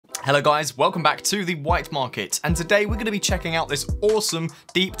Hello guys, welcome back to the White Market, and today we're going to be checking out this awesome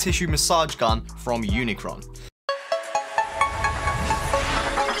deep tissue massage gun from Unicron.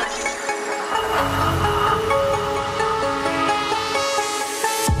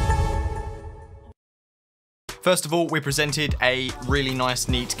 First of all, we're presented a really nice,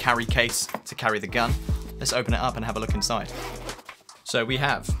 neat carry case to carry the gun. Let's open it up and have a look inside. So we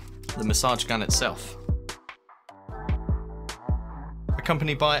have the massage gun itself,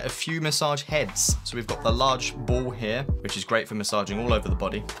 accompanied by a few massage heads. So we've got the large ball here, which is great for massaging all over the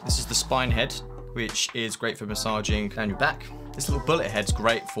body. This is the spine head, which is great for massaging down your back. This little bullet head's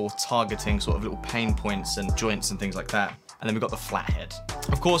great for targeting sort of little pain points and joints and things like that. And then we've got the flat head.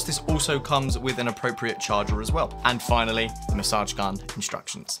 Of course, this also comes with an appropriate charger as well. And finally, the massage gun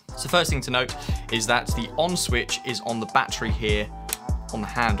instructions. So first thing to note is that the on switch is on the battery here on the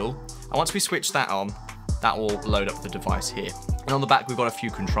handle. And once we switch that on, that will load up the device here. And on the back, we've got a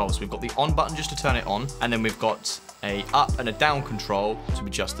few controls. We've got the on button just to turn it on, and then we've got a up and a down control to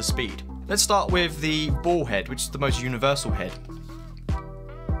adjust the speed. Let's start with the ball head, which is the most universal head.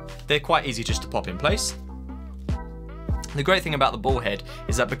 They're quite easy just to pop in place. The great thing about the ball head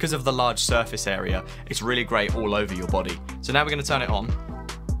is that because of the large surface area, it's really great all over your body. So now we're going to turn it on,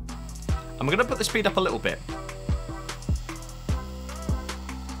 and we're going to put the speed up a little bit.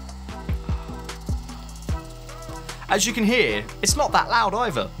 As you can hear, it's not that loud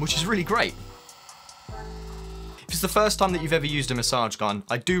either, which is really great. If it's the first time that you've ever used a massage gun,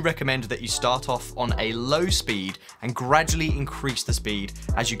 I do recommend that you start off on a low speed and gradually increase the speed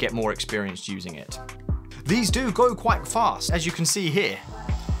as you get more experienced using it. These do go quite fast, as you can see here,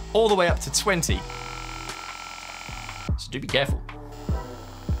 all the way up to 20. So do be careful.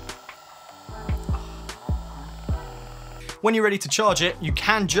 When you're ready to charge it, you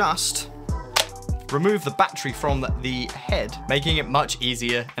can just remove the battery from the head, making it much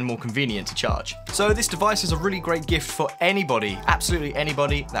easier and more convenient to charge. So this device is a really great gift for anybody, absolutely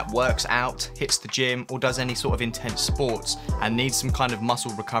anybody that works out, hits the gym, or does any sort of intense sports and needs some kind of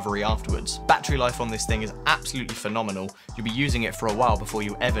muscle recovery afterwards. Battery life on this thing is absolutely phenomenal. You'll be using it for a while before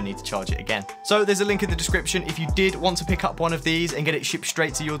you ever need to charge it again. So there's a link in the description. If you did want to pick up one of these and get it shipped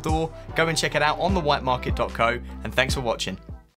straight to your door, go and check it out on thewhitemarket.co, and thanks for watching.